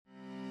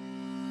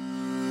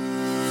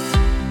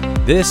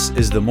This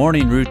is the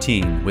Morning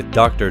Routine with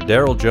Dr.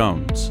 Daryl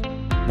Jones.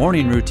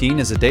 Morning Routine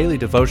is a daily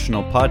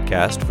devotional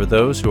podcast for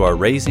those who are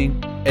raising,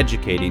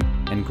 educating,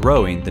 and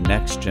growing the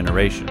next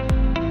generation.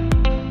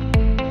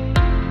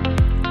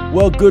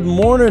 Well, good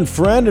morning,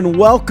 friend, and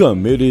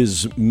welcome. It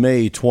is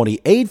May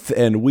 28th,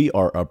 and we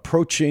are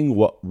approaching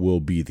what will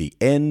be the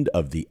end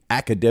of the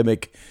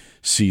academic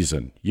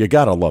season. You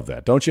gotta love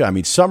that, don't you? I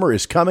mean, summer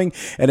is coming,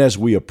 and as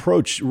we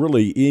approach,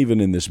 really, even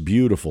in this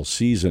beautiful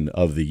season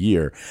of the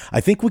year,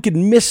 I think we could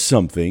miss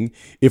something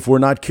if we're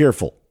not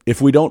careful.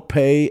 If we don't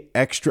pay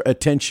extra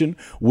attention,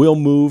 we'll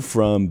move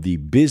from the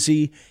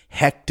busy,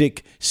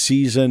 hectic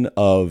season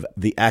of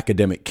the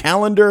academic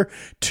calendar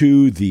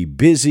to the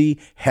busy,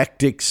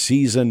 hectic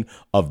season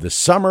of the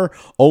summer,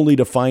 only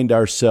to find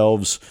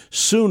ourselves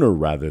sooner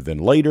rather than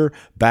later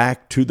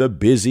back to the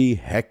busy,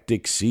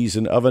 hectic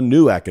season of a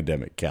new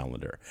academic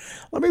calendar.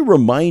 Let me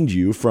remind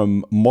you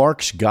from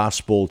Mark's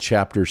Gospel,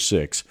 chapter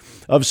 6,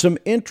 of some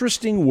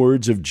interesting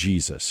words of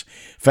Jesus,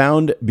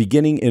 found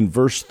beginning in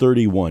verse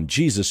 31.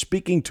 Jesus,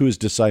 speaking to his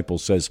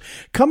disciples, says,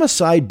 "Come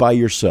aside by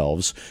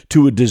yourselves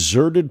to a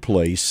deserted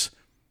place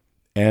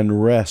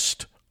and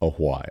rest a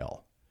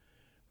while.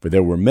 For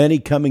there were many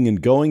coming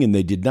and going, and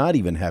they did not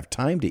even have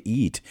time to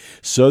eat.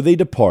 So they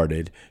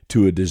departed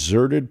to a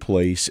deserted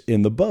place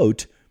in the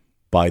boat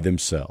by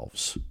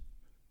themselves."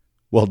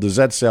 Well, does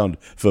that sound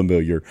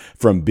familiar?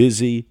 From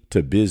busy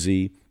to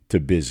busy to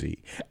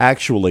busy.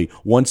 Actually,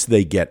 once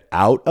they get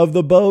out of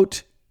the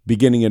boat,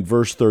 beginning in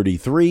verse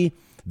 33,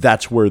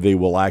 that's where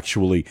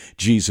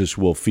Jesus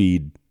will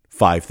feed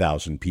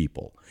 5,000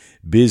 people.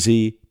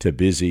 Busy to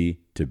busy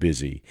to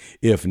busy.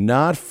 If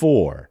not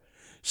for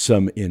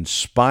some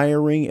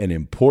inspiring and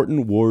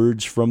important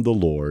words from the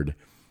Lord,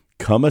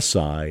 come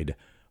aside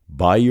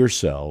by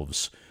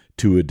yourselves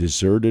to a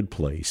deserted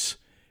place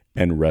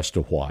and rest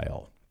a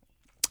while.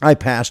 I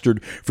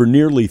pastored for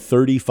nearly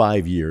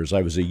 35 years.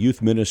 I was a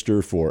youth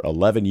minister for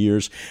 11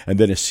 years and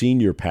then a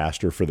senior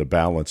pastor for the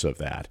balance of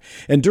that.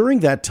 And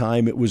during that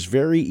time, it was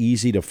very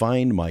easy to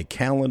find my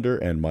calendar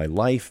and my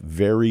life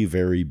very,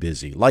 very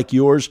busy. Like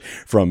yours,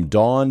 from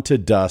dawn to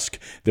dusk,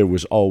 there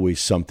was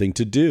always something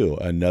to do,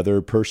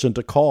 another person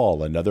to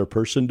call, another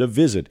person to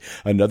visit,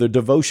 another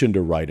devotion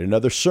to write,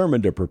 another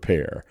sermon to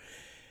prepare.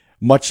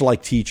 Much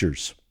like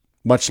teachers,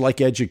 much like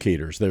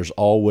educators, there's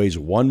always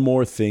one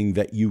more thing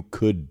that you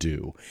could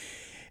do.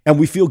 And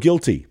we feel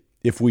guilty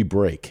if we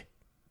break.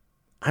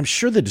 I'm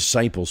sure the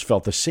disciples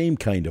felt the same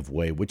kind of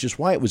way, which is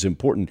why it was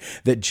important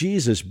that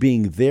Jesus,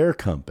 being their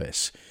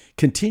compass,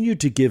 continued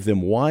to give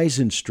them wise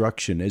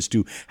instruction as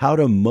to how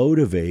to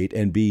motivate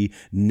and be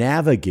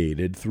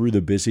navigated through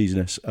the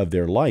busyness of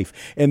their life.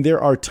 And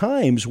there are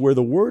times where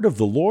the word of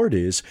the Lord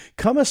is,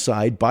 come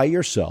aside by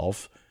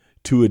yourself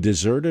to a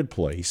deserted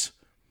place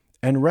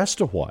and rest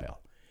a while.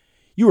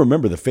 You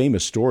remember the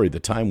famous story, the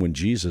time when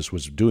Jesus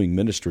was doing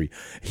ministry.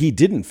 He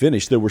didn't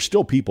finish. There were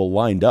still people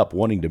lined up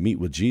wanting to meet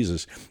with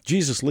Jesus.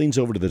 Jesus leans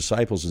over to the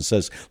disciples and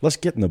says, let's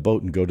get in the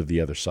boat and go to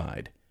the other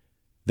side.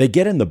 They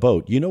get in the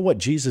boat. You know what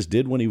Jesus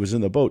did when he was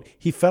in the boat?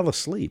 He fell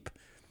asleep.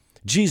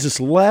 Jesus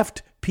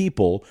left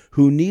people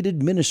who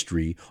needed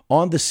ministry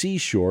on the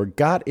seashore,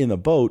 got in the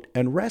boat,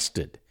 and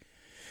rested.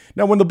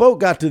 Now, when the boat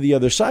got to the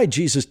other side,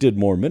 Jesus did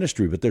more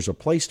ministry, but there's a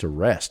place to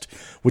rest,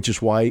 which is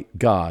why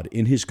God,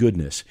 in his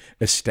goodness,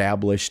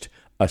 established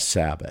a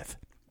Sabbath.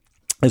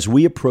 As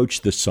we approach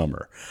the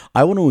summer,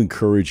 I want to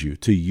encourage you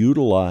to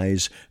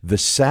utilize the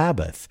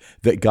Sabbath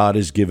that God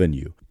has given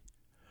you.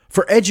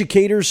 For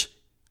educators,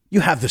 you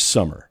have the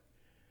summer.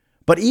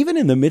 But even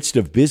in the midst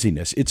of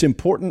busyness, it's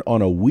important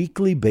on a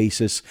weekly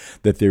basis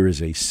that there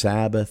is a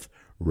Sabbath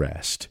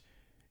rest.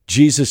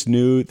 Jesus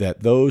knew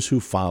that those who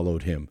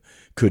followed him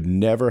could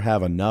never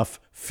have enough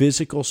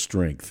physical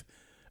strength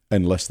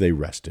unless they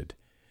rested.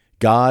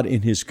 God,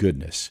 in his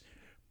goodness,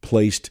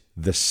 placed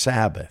the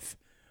Sabbath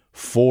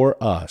for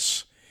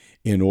us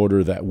in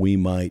order that we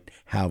might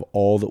have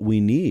all that we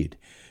need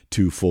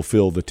to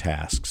fulfill the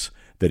tasks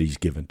that he's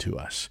given to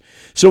us.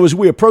 So as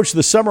we approach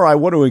the summer, I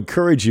want to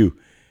encourage you,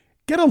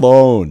 get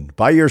alone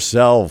by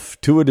yourself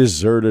to a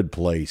deserted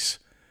place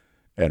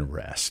and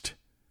rest.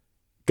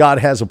 God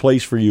has a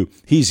place for you.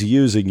 He's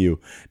using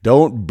you.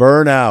 Don't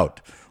burn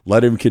out.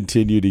 Let him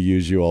continue to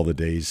use you all the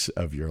days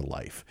of your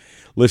life.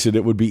 Listen,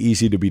 it would be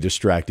easy to be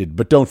distracted,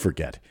 but don't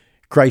forget,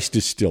 Christ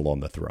is still on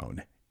the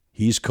throne.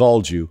 He's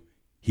called you.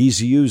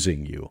 He's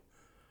using you.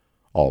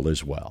 All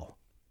is well.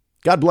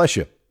 God bless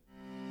you.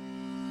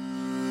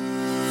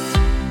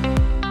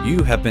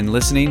 You have been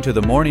listening to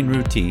the Morning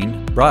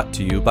Routine, brought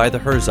to you by the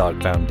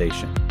Herzog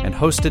Foundation and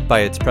hosted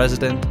by its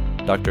president,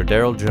 Dr.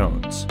 Daryl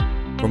Jones.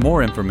 For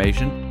more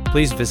information,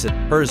 please visit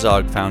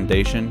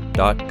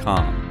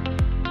herzogfoundation.com.